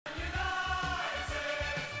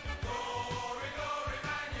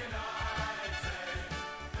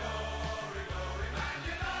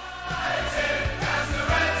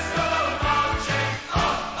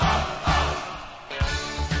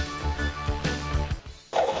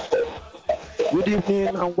Good evening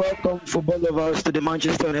and welcome, football lovers, to the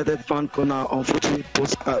Manchester United Fan Corner on Football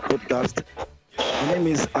Podcast. My name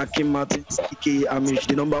is Akim Martins, aka Amish,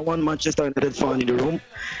 the number one Manchester United fan in the room.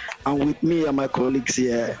 And with me and my colleagues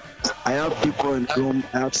here, I have people in the room,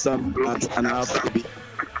 I have Sam Grant, and I have Toby.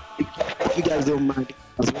 If you guys don't mind,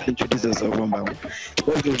 as well introduce yourself one by one.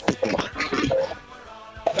 What's your name?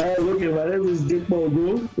 Okay, my name is Dick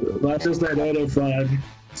Mogo, Manchester United fan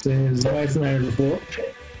since 1994.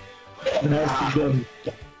 Nice to be on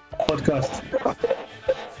podcast.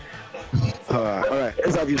 Alright,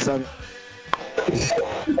 let's have you, Sam.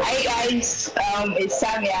 Hi guys, it's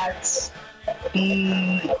Sammy at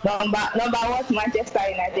number one Manchester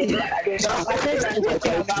United.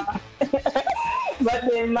 But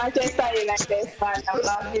the Manchester United fan, I'm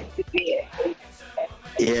happy to be here.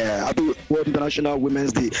 Yeah, happy World International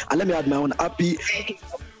Women's Day. And let me add my own happy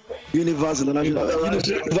Universe International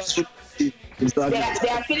Universe. They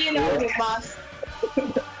are feeling all the mass. I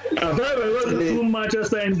thought we were going to put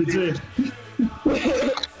Manchester in between.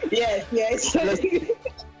 Yes.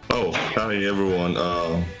 Oh, hi everyone.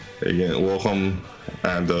 Again, welcome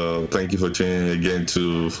and thank you for tuning in again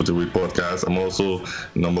to the Week Podcast. I'm also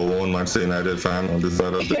number one Manchester United fan on this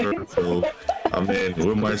side of the earth. So, I mean,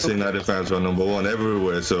 we're Manchester United fans who are number one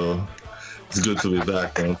everywhere. So, it's good to be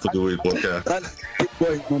back on For the Week Podcast. That's big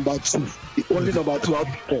boy number two. The only number two out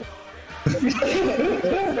before.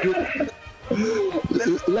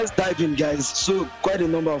 Let's dive in, guys. So quite a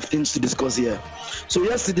number of things to discuss here. So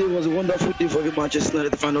yesterday was a wonderful day for the Manchester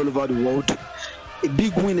United fan all over the world. A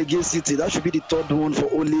big win against City. That should be the third one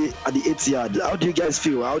for Ole at the Etihad. How do you guys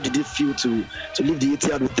feel? How did it feel to leave the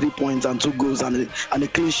Etihad with 3 points and 2 goals and a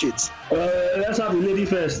clean sheet? Let's have the lady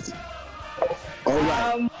first. All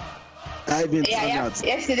right.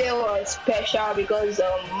 Yesterday was special because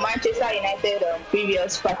Manchester United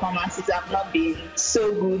previous performances have not been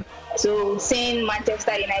so good. So seeing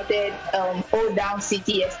Manchester United hold down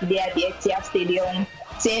City yesterday at the Etihad Stadium,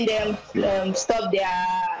 seeing them stop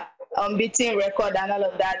their unbeaten record and all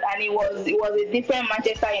of that, and it was a different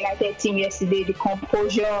Manchester United team yesterday. The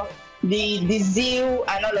composure, the zeal,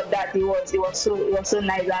 and all of that. It was so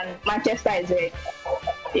nice, and Manchester is red.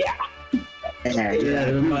 Yeah.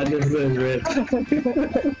 Yeah, Manchester is red.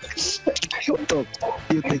 What up?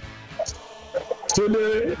 You think? So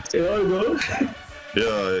you all go?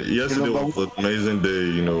 Yeah, yesterday was an amazing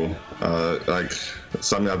day, like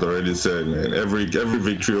Sammy had already said, man, every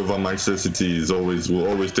victory over Manchester City we'll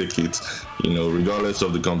always take it, regardless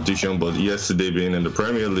of the competition. But yesterday being in the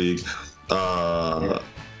Premier League,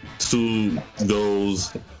 2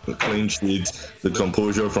 goals, a clean sheet, the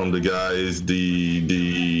composure from the guys,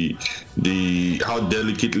 the how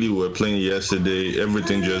delicately we were playing yesterday,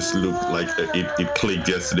 everything just looked like it clicked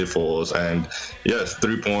yesterday for us. And yes,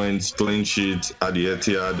 3 points, clean sheet at the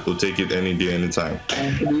Etihad, we'll take it any day, anytime.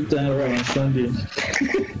 And around on Sunday.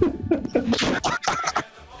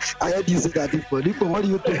 I heard you say that before. What do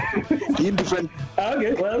you think? Indifferent.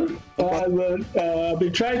 Okay, well, I've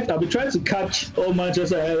been trying to catch all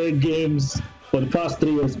Manchester United games for the past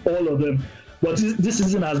 3 years, all of them. But this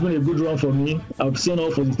season has been a good run for me. I've seen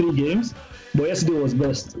all 43 games, but yesterday was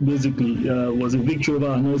best. Basically, was a victory over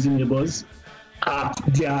our noisy neighbours at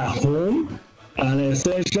their home, and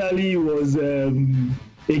essentially was a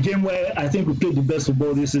game where I think we played the best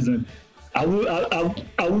football this season. I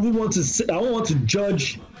wouldn't want to say, I don't want to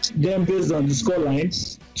judge them based on the scoreline.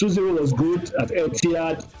 2-0 was good at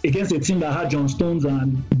Etihad against a team that had John Stones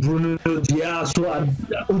and Bruno Diaz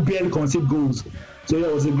who barely conceded goals. So yeah,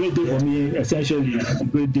 it was a great day for me. Essentially, a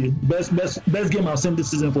great day. Best game I've seen this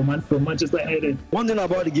season for Manchester United. One thing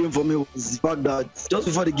about the game for me was the fact that just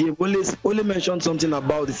before the game, Ole mentioned something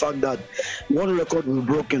about the fact that one record was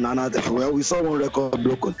broken, and we saw one record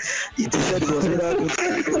broken. It said it was either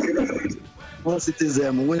Man City's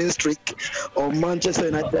winning streak or Manchester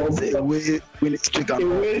United's winning streak.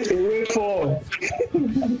 Away for.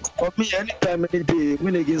 For me, anytime, any day,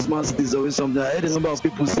 win against Man City is always something. I heard a number of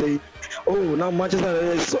people say, "Oh, now Manchester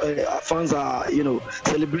United fans are,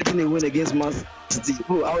 celebrating a win against Man City.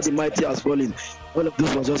 Oh, how the mighty has fallen." All of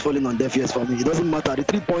this was just falling on deaf ears for me. It doesn't matter. The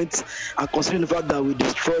 3 points, and considering the fact that we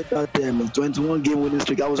destroyed that 21-game winning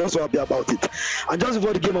streak, I was also happy about it. And just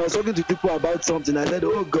before the game, I was talking to people about something. I said,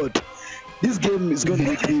 "Oh God, this game is going to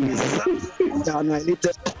be 3 ways.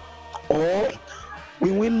 Annihilated, or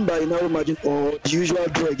we win by narrow margin, or the usual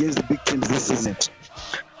draw against the big teams this season."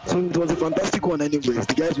 So it was a fantastic one anyways.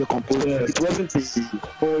 The guys were composed. Yeah. It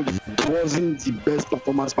wasn't the best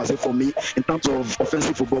performance per se for me in terms of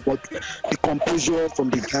offensive football, but the composure from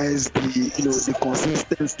the guys, the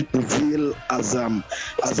consistency, the zeal, as Sam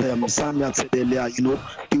had said earlier,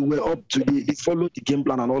 they were up to they followed the game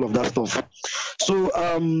plan and all of that stuff. So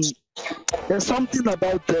there's something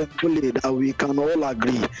about Ole that we can all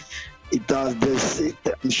agree.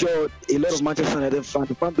 I'm sure a lot of Manchester United fan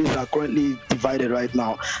base are currently divided right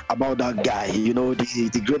now about that guy.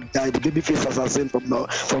 The great guy, the babyface assassin from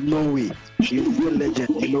Norway, the real legend.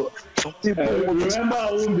 Some people remember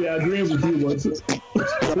I won't be agreeing with you, but it's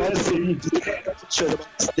about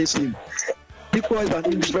the same. People are an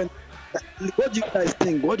indifferent. What do you guys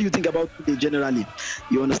think? What do you think about today generally?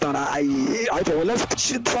 You understand? Let's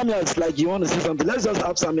Samia, it's like you want to say something. Let's just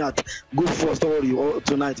have Samia go for story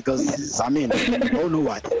tonight because I don't know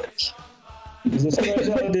why. It's a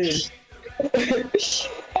special day.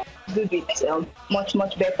 Do it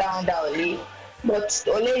much better under Ole, but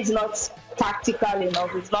Ole is not tactical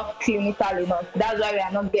enough. It's not clinical enough. That's why we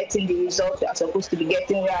are not getting the results we are supposed to be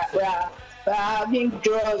getting. We are having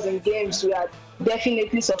draws in games. We are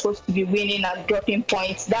definitely supposed to be winning and dropping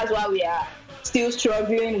points. That's why we are still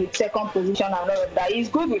struggling with second position and all of that. He's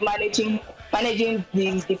good with managing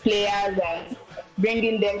the players and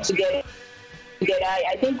bringing them together.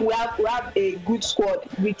 I think we have a good squad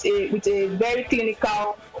with a very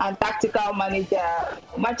clinical and tactical manager.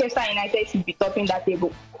 Manchester United should be topping that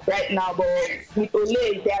table right now, but with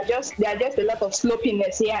Ole, there are just a lot of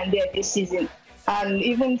sloppiness here and there this season, and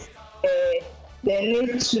even there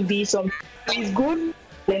needs to be some. He's good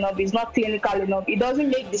enough, he's not clinical enough. He doesn't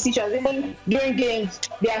make decisions. Even during games,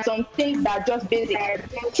 there are some things that just basic.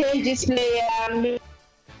 Change this player,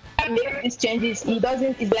 make these changes. He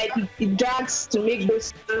doesn't. It's like he drags to make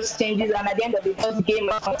those changes, and at the end of the first game,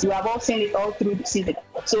 we have all seen it all through the season.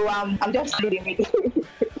 So I'm just leaving it.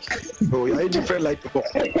 Oh, you're a different like people.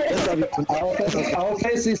 Let's have it. Our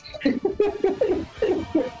faces.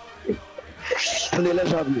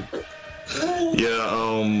 Let's have you.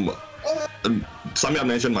 Yeah, Samia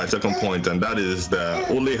mentioned my second point, and that is that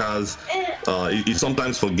Ole has he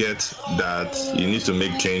sometimes forgets that he needs to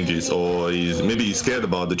make changes, or he's scared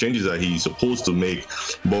about the changes that he's supposed to make.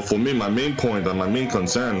 But for me, my main point and my main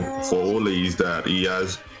concern for Ole is that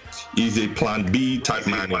he's a plan B type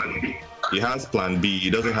manager. He has plan B, he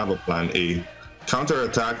doesn't have a plan A.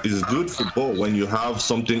 Counter-attack is good football when you have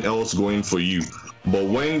something else going for you. But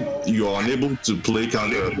when you are unable to play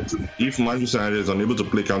counter-attack, if Manchester United is unable to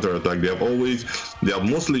play counter-attack, they have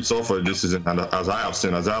mostly suffered this season, and as I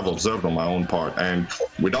have observed on my own part, and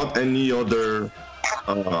without any other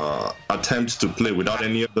attempts to play, without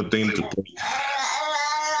any other thing to play,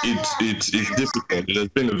 it's difficult. It has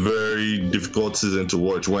been a very difficult season to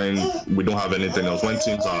watch when we don't have anything else, when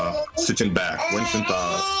teams are sitting back, when teams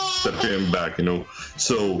are stepping back,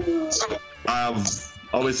 So I've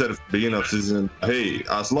always said at the beginning of the season, hey,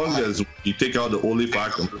 as long as you take out the only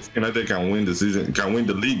factor, United can win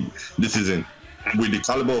the league this season. With the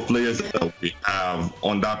caliber of players that we have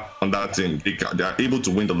on that team, they are able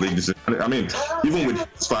to win the league this season. I mean, even with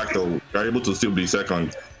this factor, they're able to still be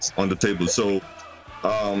second on the table. So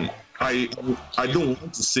I don't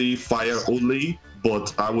want to say fire Ole,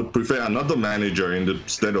 but I would prefer another manager in the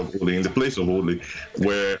place of Ole,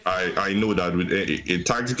 where I know that with a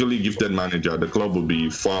tactically gifted manager, the club will be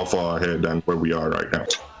far, far ahead than where we are right now.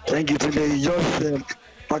 Thank you. Today, you just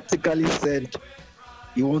practically said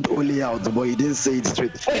you want Ole out, but you didn't say it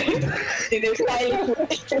straight. I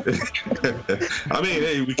mean,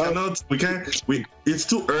 hey, it's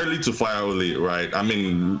too early to fire Ole, right? I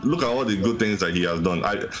mean, look at all the good things that he has done.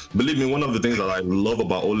 Believe me, one of the things that I love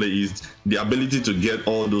about Ole is the ability to get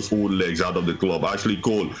all those old legs out of the club. Ashley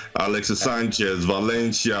Cole, Alexis Sanchez,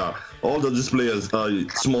 Valencia, all of these players,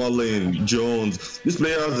 Smalling, Jones, these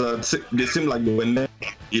players, they seem like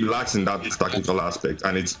it lacks in that tactical aspect,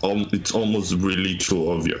 and it's almost really too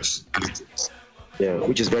obvious. Yeah,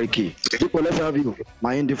 which is very key. People, let's have you,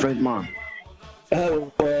 my indifferent man.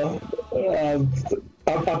 I'm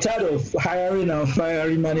tired of hiring and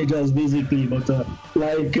firing managers, basically. But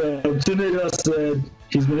like Tunde just said,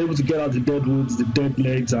 he's been able to get out the dead woods, the dead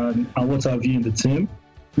legs, and what have you in the team,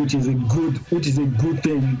 which is a good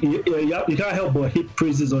thing. You can't help but heap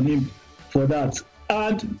praises on him for that.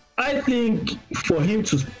 And I think for him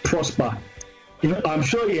to prosper, I'm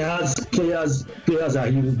sure he has players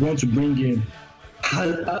that he would want to bring in.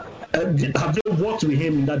 Have they worked with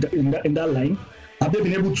him in that line? Have they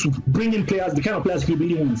been able to bring in players, the kind of players he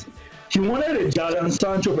really wants? He wanted a Jadon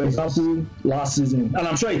Sancho, for example, last season, and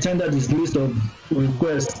I'm sure he tendered his list of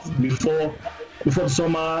requests before the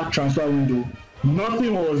summer transfer window.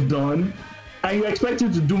 nothing was done, and you expect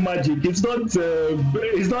him to do magic. It's not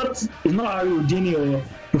Harry Houdini or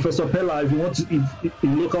Professor Pella if you want to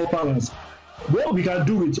in local parlance. What we can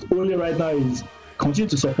do with Ole right now is continue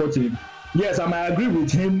to support him. Yes, I might agree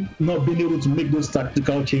with him not being able to make those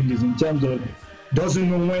tactical changes in terms of doesn't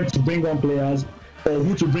know when to bring on players or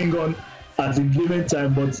who to bring on at a given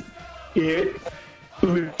time. But we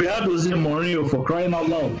had Jose Mourinho for crying out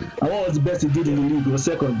loud. And what was the best he did in the league? He was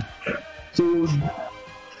second. So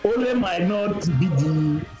Ole might not be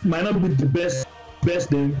the best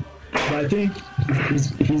then, but I think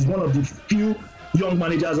he's one of the few young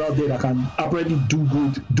managers out there that can apparently do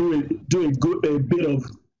a bit of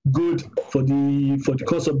good for the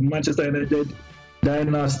cause of Manchester United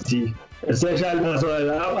dynasty. Essentially,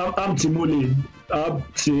 I'm Team Ole. I'm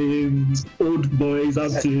Team Old Boys.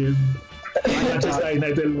 I'm Team Manchester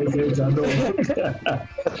United legends and all.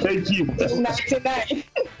 Thank you. 99.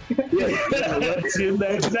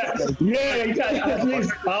 Yeah, at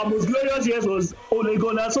least our most glorious years was Ole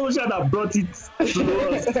Gunnar Solskjaer that brought it to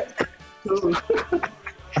us.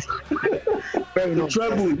 Very enough.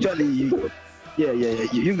 Treble, Charlie. Yeah.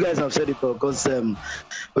 You guys have said it because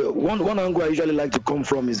one angle I usually like to come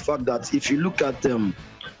from is the fact that if you look at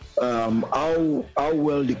how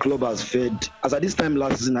well the club has fared, as at this time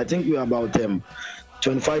last season, I think we were about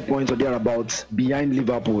 25 points or thereabouts behind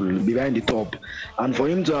Liverpool, behind the top. And for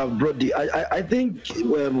him to have brought I think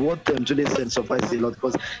what today said suffices a lot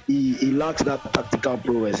because he lacks that tactical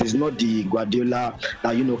prowess. He's not the Guardiola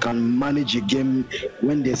that can manage a game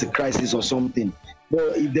when there's a crisis or something.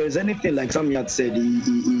 But if there's anything, like Sammy had said,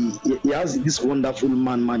 he has this wonderful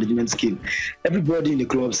man management skill. Everybody in the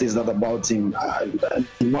club says that about him.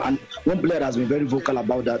 And one player that has been very vocal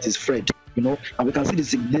about that is Fred. And we can see the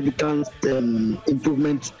significant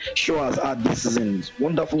improvement Shaw has had this season.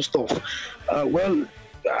 Wonderful stuff.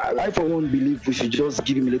 I for one believe we should just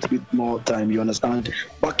give him a little bit more time. You understand?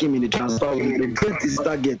 Back him in the transfer window. Get his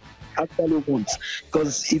target. Actually wants,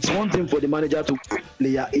 because it's one thing for the manager to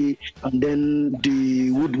player A and then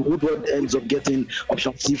the Woodward ends up getting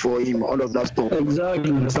option C for him, all of that stuff.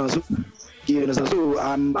 Exactly. You understand? So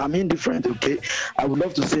I'm indifferent, okay? I would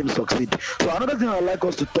love to see him succeed. So another thing I'd like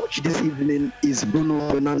us to touch this evening is Bruno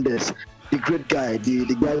Fernandes, the great guy, the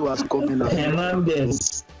guy who has come in and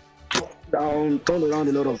Fernandes turned around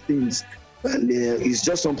a lot of things. And it's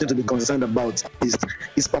just something to be concerned about.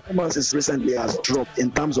 His performances recently has dropped in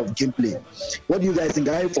terms of gameplay. What do you guys think?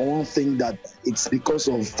 I, for one, think that it's because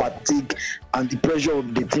of fatigue and the pressure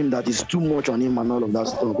of the team that is too much on him and all of that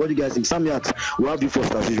stuff. What do you guys think? Samyat, we'll have you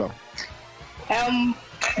first as usual.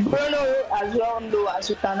 Bruno, as we all know, as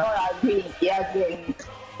we can all agree, he has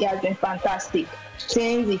been fantastic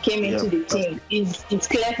since he came into the team. It's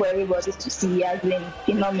clear for everybody to see he has been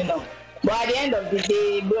phenomenal. But at the end of the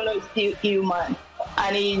day, Bruno is still human,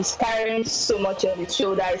 and he's carrying so much on his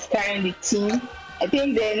shoulder. He's carrying the team. I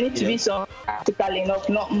think there needs to be some practical enough,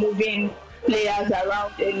 not moving players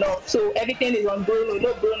around enough. So everything is on Bruno.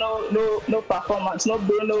 No Bruno, no performance. No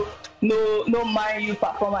Bruno, no Man U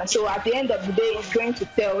performance. So at the end of the day, it's going to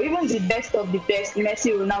tell. Even the best of the best,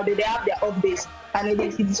 Messi, Ronaldo, they have their off days, and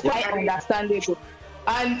it is quite understandable.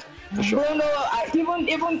 And Bruno,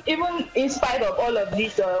 even in spite of all of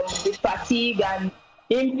this, the fatigue and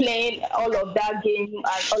him playing all of that game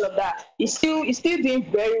and all of that, he's still doing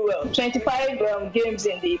very well. 25 games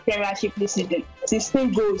in the Premiership this season,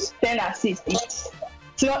 16 goals, 10 assists.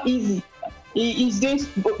 It's not easy. He's doing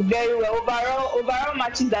very well. Overall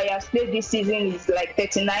matches that he has played this season is like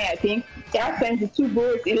 39, I think. He has 22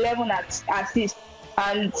 goals, 11 assists,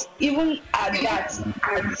 and even at that,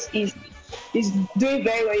 he's doing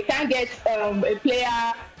very well. You can't get a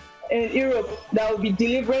player in Europe that will be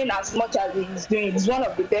delivering as much as he's doing. He's one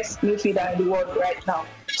of the best midfielders in the world right now.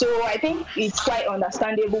 So I think it's quite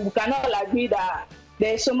understandable. We cannot agree that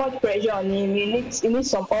there's so much pressure on him. He needs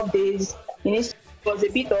some off days. Was a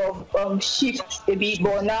bit of shift a bit,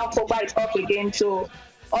 but now Pogba is up again. So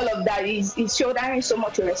all of that is shouldering so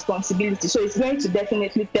much responsibility. So it's going to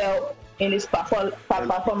definitely tell in his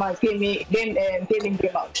performance game in,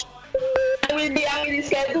 game out. And with the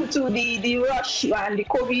schedule to the rush and the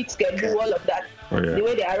COVID schedule, all of that, the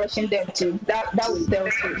way they are rushing them to that will tell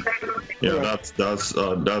you. Yeah,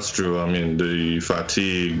 that's true. I mean, the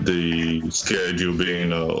fatigue, the schedule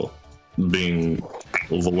being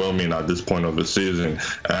overwhelming at this point of the season,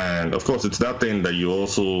 and of course, it's that thing that you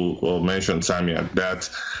also mentioned, Sammy, that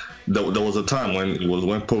there was a time when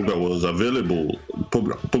Pogba was available.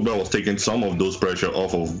 Pogba was taking some of those pressure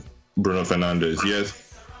off of Bruno Fernandes. Yes.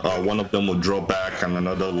 one of them would drop back and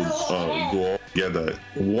another would go all together.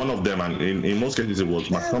 One of them, and in most cases it was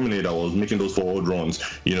McTominay that was making those forward runs,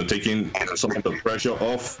 taking some of the pressure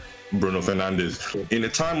off Bruno Fernandes. In a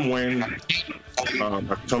time when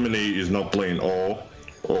McTominay is not playing, or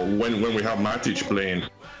when we have Matic playing,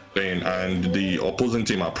 and the opposing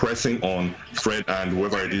team are pressing on Fred and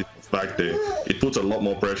whoever it is back there, it puts a lot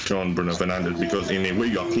more pressure on Bruno Fernandes, because in a way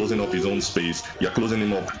you are closing up his own space. You're closing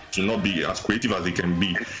him up to not be as creative as he can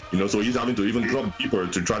be. So he's having to even drop deeper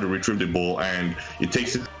to try to retrieve the ball, and it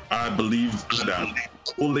takes, I believe that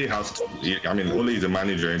Ole has to, Ole is the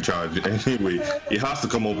manager in charge anyway. He has to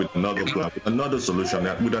come up with another plan, with another solution,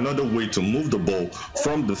 with another way to move the ball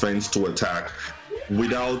from defense to attack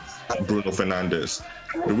without Bruno Fernandes.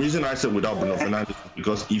 The reason I said without Bruno Fernandes is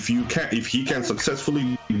because if he can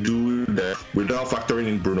successfully do that without factoring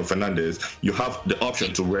in Bruno Fernandes, you have the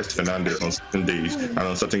option to rest Fernandes on certain days and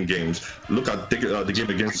on certain games. Look at the game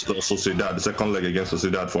against Sociedad, the second leg against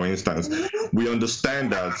Sociedad, for instance. We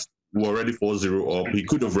understand that we're already 4-0 up. He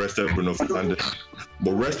could have rested Bruno Fernandes,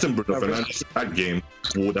 but resting Bruno Fernandes in that game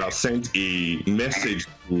would have sent a message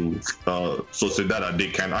to Sociedad that they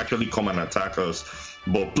can actually come and attack us.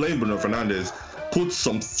 But playing Bruno Fernandes puts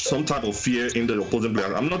some type of fear in the opposing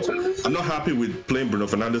players. I'm not happy with playing Bruno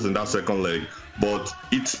Fernandes in that second leg, but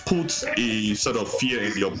it puts a sort of fear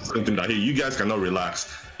in the opposing team that, hey, you guys cannot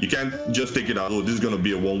relax. You can't just take it as, oh, this is going to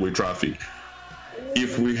be a one-way traffic.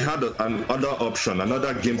 If we had another option,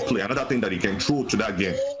 another gameplay, another thing that he can throw to that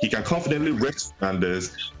game, he can confidently rest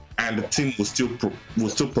Fernandes, and the team will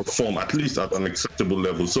still perform at least at an acceptable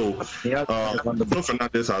level. So Bruno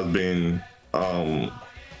Fernandes has been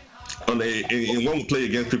when we play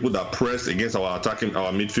against people that press against our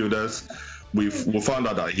midfielders, we found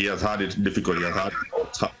out that he has had it difficult. He has had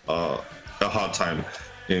a hard time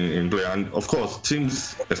in play. And of course,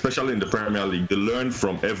 teams, especially in the Premier League, they learn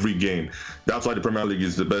from every game. That's why the Premier League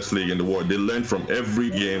is the best league in the world. They learn from every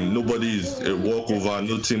game. Nobody is a walkover.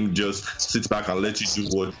 No team just sits back and lets you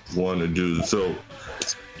do what you want to do. So,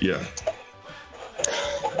 yeah.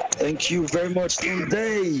 Thank you very much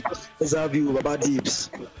today. Let's have you, Baba Deeps.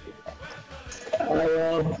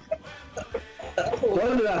 One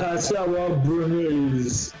thing I can say about Bruno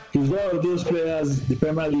is he's one of those players the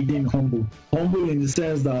Premier League being humble. Humble in the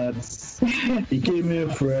sense that he came in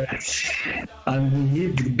fresh and he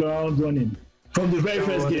hit the ground running from the very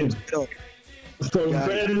first game. From the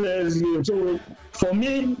very first game. So for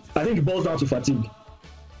me, I think it boils down to fatigue.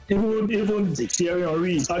 Even Thierry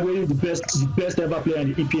Henry, arguably the best ever player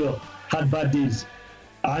in the EPL, had bad days.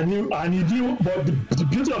 And he do, but the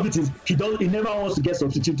beauty of it is he never wants to get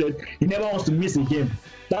substituted. He never wants to miss a game.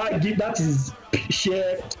 That is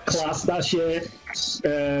sheer class. That sheer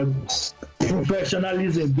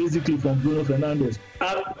professionalism, basically, from Bruno Fernandes.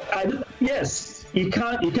 Yes, he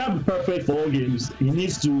can't be perfect for all games. He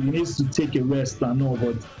needs to take a rest and all.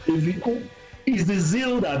 But it's the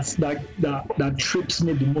zeal that trips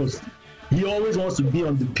me the most. He always wants to be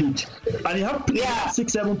on the pitch, and you have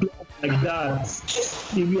 6-7 players like that.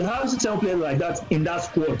 If you have 6-7 players like that in that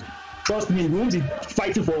squad, trust me, we won't be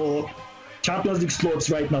fighting for Champions League slots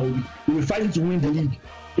right now. We'll be fighting to win the league.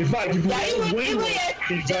 In fact, if we win,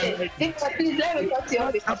 please let me cut you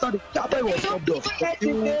off. After he was subbed off.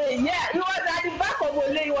 He was at the back of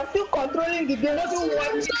Ole. He was still controlling the game.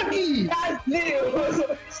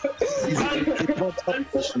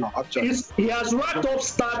 He has racked up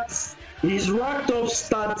stats. He's racked up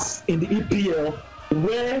stats in the EPL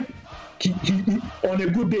where he on a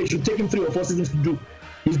good day, it should take him 3 or 4 seasons to do.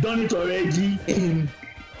 He's done it already in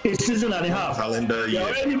a season and a half. Calendar year.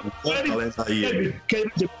 The winner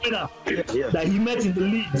that he met in the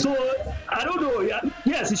league. So I don't know.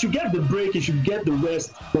 Yes, he should get the break. He should get the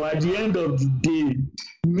rest. But at the end of the day,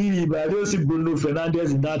 if I don't see Bruno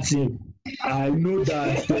Fernandes in that team, I know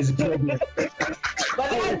that there's a problem. But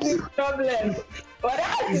that's the problem.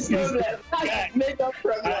 That's the major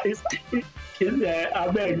problem. I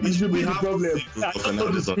beg, it should be the problem.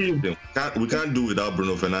 We can't do without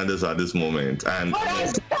Bruno Fernandes at this moment. And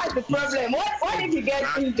that's the problem. What did he get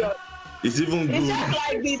injured? It's even good. It's just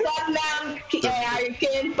like the Tottenham Harry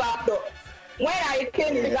Kane factor. When Harry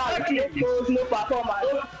Kane is out, no performance.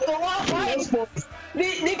 So why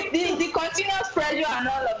the continuous pressure and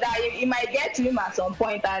all of that, it might get to him at some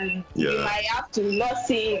point, and you might have to not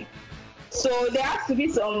see him. So there has to be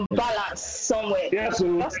some balance somewhere. Yeah,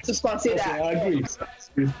 so just to consider. Okay, I agree.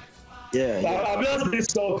 I'm just being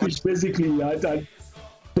selfish, basically.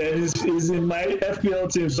 He's in my FPL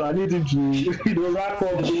team, so I need him to rack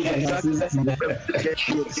up goals and assists.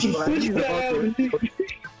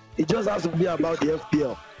 It just has to be about the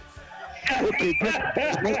FPL. Okay,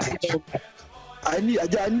 I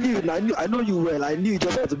know you well. I knew you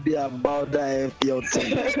just had to be about the FPL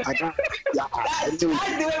thing. I can't. Yeah, that's the way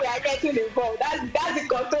we are getting involved. That's the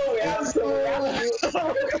control we have.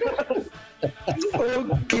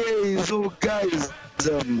 Okay, so guys,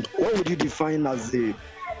 what would you define as a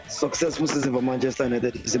successful season for Manchester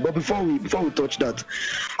United? But before we touch that,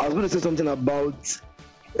 I was going to say something about.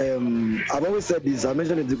 I've always said this. I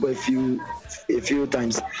mentioned it a few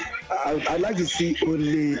times. I'd like to see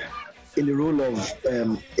Ole in the role of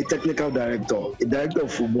a technical director, a director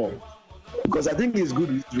of football, because I think he's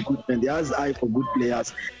good with recruitment. He has eye for good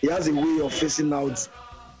players. He has a way of facing out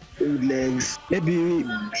old legs. Maybe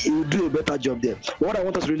he will do a better job there. What I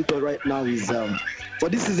want us to really talk right now is for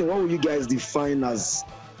this season, what will you guys define as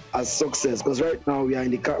success? Because right now I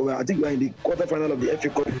think we are in the quarterfinal of the FA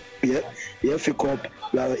Cup. Yeah, the FA Cup.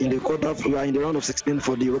 We are in the round of 16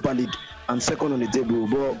 for the Europa League and second on the table.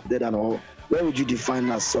 But dead and all. Where would you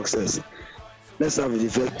define as success? Let's have the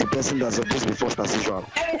person that's supposed to be first as usual.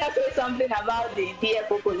 Let me just say something about the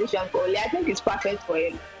DFO position for Ole. I think it's perfect for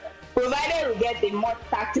him. Provided we get a more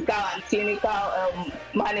tactical and clinical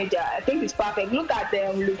manager, I think it's perfect. Look at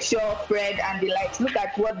Luke Shaw, Fred, and the likes. Look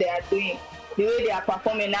at what they are doing, the way they are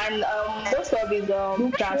performing, and most of his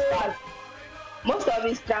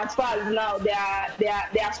transfers now they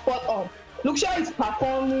are spot on. Luke Shaw is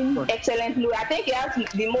performing excellently. I think he has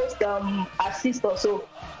the most assists or so.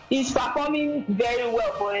 He's performing very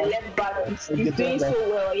well for a left back. He's doing so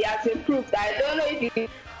well. He has improved. I don't know if it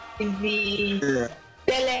is the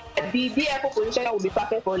DFO position will be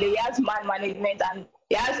perfect for Ole. He has man management and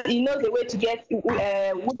he knows the way to get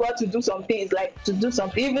Woodward to do some things, like to do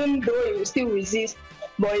something, even though he will still resist,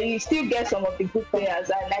 but he still gets some of the good players.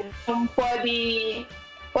 And for the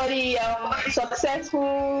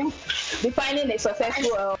defining a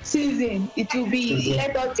successful season, it will be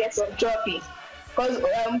let us get some trophies. Because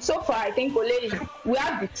so far, I think we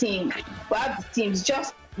have the team. We have the teams,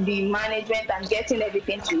 just the management and getting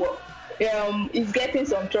everything to work. Is getting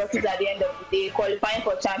some trophies at the end of the day, qualifying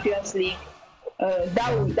for Champions League.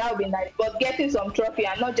 That would be nice. But getting some trophy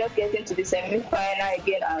and not just getting to the semi-final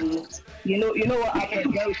again, and you know what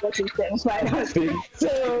happened when we got to the semi-final.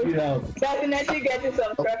 So definitely getting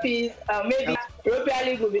some trophies. Maybe Europa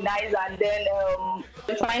League would be nice, and then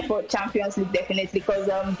qualifying for Champions League definitely, because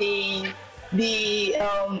the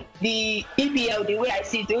EPL, the way I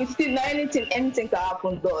see it, still not anything can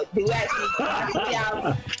happen. Though the way I see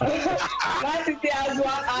it, Man City has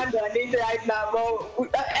one hand on it right now, but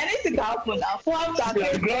anything can happen. Now, form can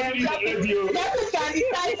decide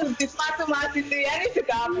to dismantle Man City. Anything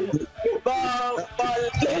can happen. But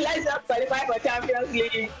let's just qualify for Champions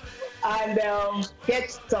League and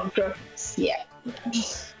get some trophies. Yeah.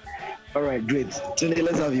 All right, great. Tunde,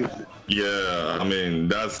 let's have you. Yeah, I mean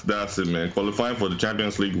that's it, man. Qualifying for the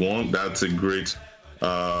Champions League that's a great.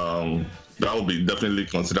 That would be definitely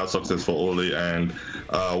considered success for Ole, and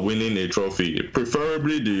winning a trophy,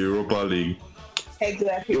 preferably the Europa League.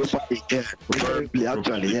 Exactly. Yeah, preferably,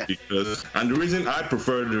 actually, yeah. And the reason I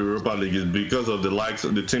prefer the Europa League is because of the likes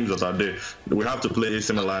of the teams that are there. We have to play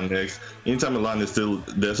AC Milan next. Inter Milan is still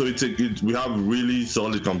there, so we have really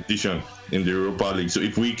solid competition in the Europa League. So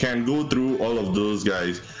if we can go through all of those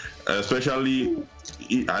guys, especially,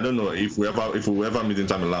 I don't know if we ever meet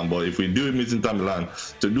Inter Milan, but if we do meet Inter Milan,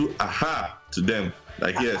 to do to them,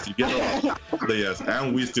 like, yes, you get all players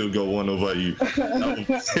and we still got one over you.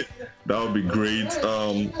 That would be great.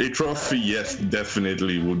 A trophy, yes,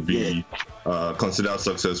 definitely would be considered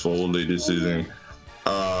success for Ole this season.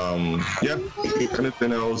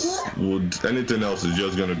 Anything else is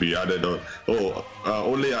just going to be added on.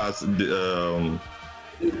 Ole has Inter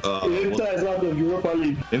is out of Europa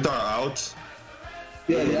League. Inter out?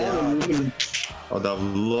 Yeah, they are out of Europa League. I'd have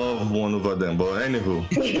loved one over them, but anywho.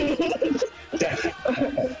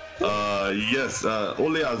 Yes,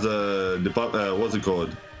 Ole has a what's it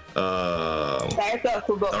called? Director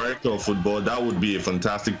of football. That would be a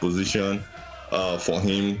fantastic position for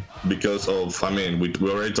him because of, we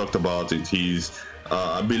already talked about it. His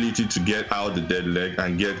ability to get out the dead leg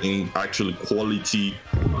and get in actual quality,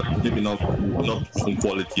 maybe not from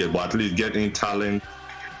quality yet, but at least get in talent,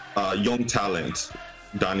 young talent.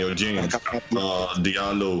 Daniel James,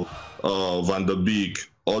 Diallo, Van der Beek,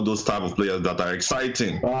 all those type of players that are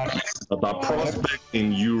exciting, that are prospect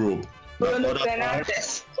in Europe. Bruno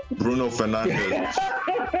Fernandes.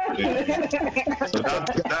 So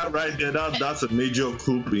that right there, that's a major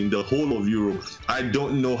coup in the whole of Europe. I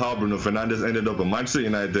don't know how Bruno Fernandes ended up at Manchester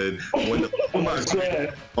United when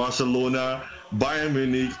Barcelona, Bayern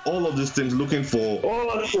Munich, all of these teams looking for.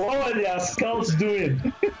 What are their scouts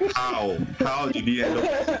doing? How did he end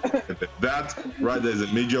up? That right there is a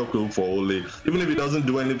major clue for Ole. Even if he doesn't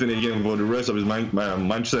do anything again for the rest of his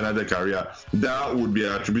Manchester United career, that would be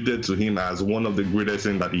attributed to him as one of the greatest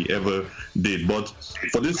things that he ever did. But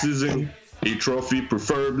for this season, a trophy,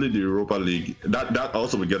 preferably the Europa League. That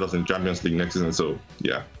also will get us in Champions League next season. So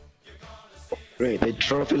yeah. Great, a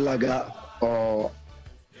trophy lager or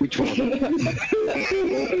which one? A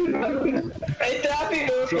trophy,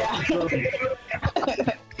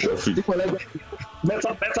 Trophy.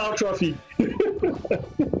 Metal trophy.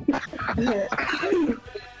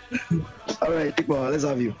 All right, Tikpo, let's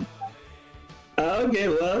have you. Okay,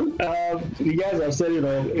 well, you guys have said,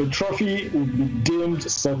 a trophy would be deemed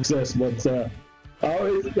success, but I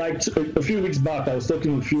always, like a few weeks back, I was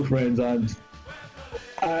talking with a few friends, and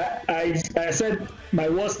I said my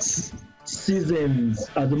worst seasons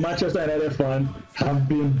as a Manchester United fan have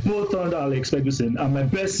been both under Alex Ferguson, and my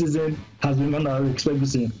best season has been under Alex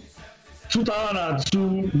Ferguson.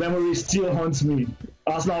 2002 memory still haunts me.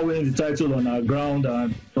 Arsenal winning the title on our ground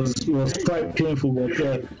and was quite painful,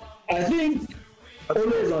 but I think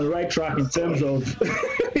Ole is on the right track in terms of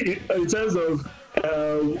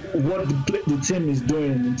what the team is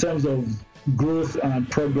doing in terms of growth and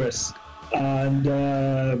progress. And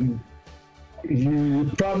you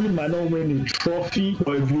probably might not win a trophy,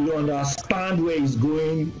 but if you understand where he's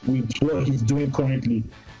going with what he's doing currently,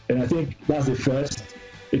 and I think that's the first.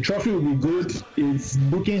 The trophy will be good. It's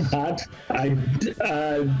looking hard. Like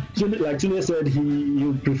Tunde said,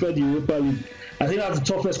 he preferred the Europa League. I think that's the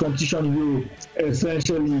toughest competition in Europe.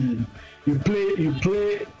 Essentially, you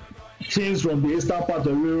play teams from the eastern part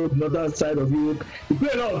of Europe, northern side of Europe. You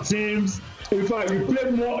play a lot of teams. In fact, you play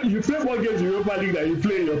more games in Europa League than you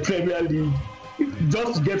play in your Premier League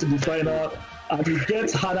just to get to the final. And it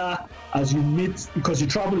gets harder as you meet because you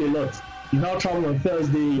travel a lot. You now travel on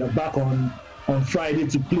Thursday. You're back on Friday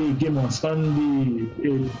to play a game on Sunday.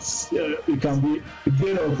 It can be a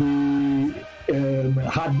bit of a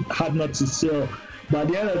hard nut to sell. But at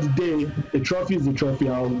the end of the day, a trophy is a trophy.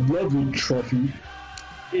 I would love a trophy.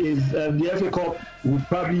 The FA Cup would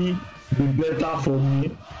probably be better for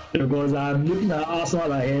me because I'm looking at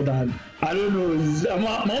Arsenal ahead, and I don't know.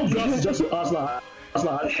 My own ground is just to Arsenal.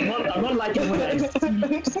 I'm not liking when I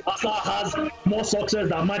see Arsenal has more success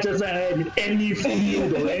than Manchester United in any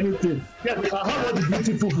field or anything. Yeah, I have all the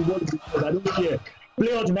beautiful football, I don't care.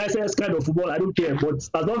 Play all the nicest kind of football, I don't care. But as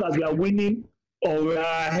long as we are winning or we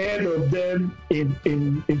are ahead of them in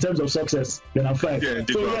terms of success, then I'm fine. Yeah,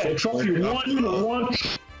 so yeah, trophy one.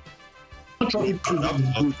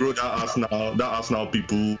 Outgrow that Arsenal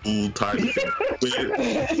people type.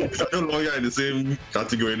 They're no longer in the same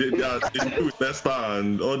category. They are with Leicester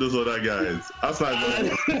and all those other guys. Arsenal.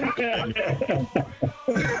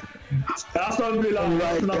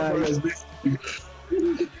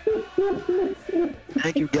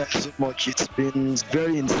 Thank you guys so much. It's been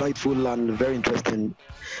very insightful and very interesting.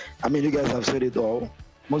 I mean, you guys have said it all.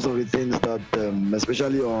 Most of the things that,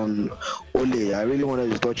 especially on Ole, I really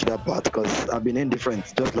wanted to touch that part because I've been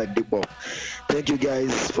indifferent, just like Tikpo. Thank you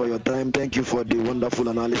guys for your time. Thank you for the wonderful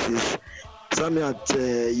analysis. Samiat,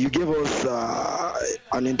 you gave us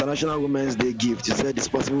an International Women's Day gift. You said it's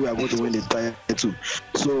possible we are going to win the title.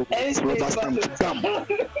 So, that's time to come.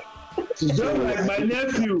 Just like my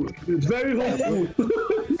nephew, it's very hopeful.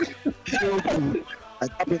 I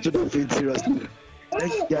tap into the field seriously.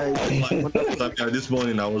 Thank you guys. This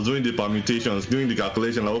morning I was doing the permutations, doing the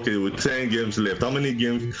calculation. Like, okay, with 10 games left, how many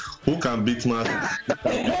games? Who can beat Man? I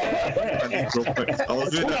was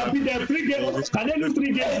doing that. Can beat them 3 games? Can they do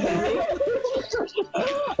 3 games?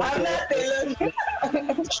 I'm not telling.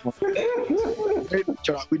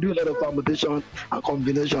 We do a lot of permutation and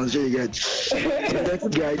combinations. Here you get. Thank you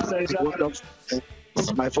guys. This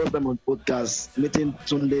is my first time on podcast, meeting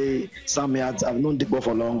Tunde, Samiat. I've known Tikpo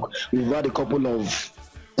for long. We've had a couple of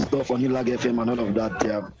stuff on Hilag FM and all of that.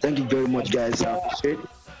 Yeah. Thank you very much, guys.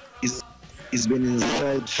 It's been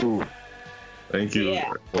insightful. Thank you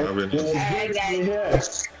for having us. All right,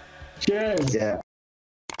 guys. Cheers. Yeah.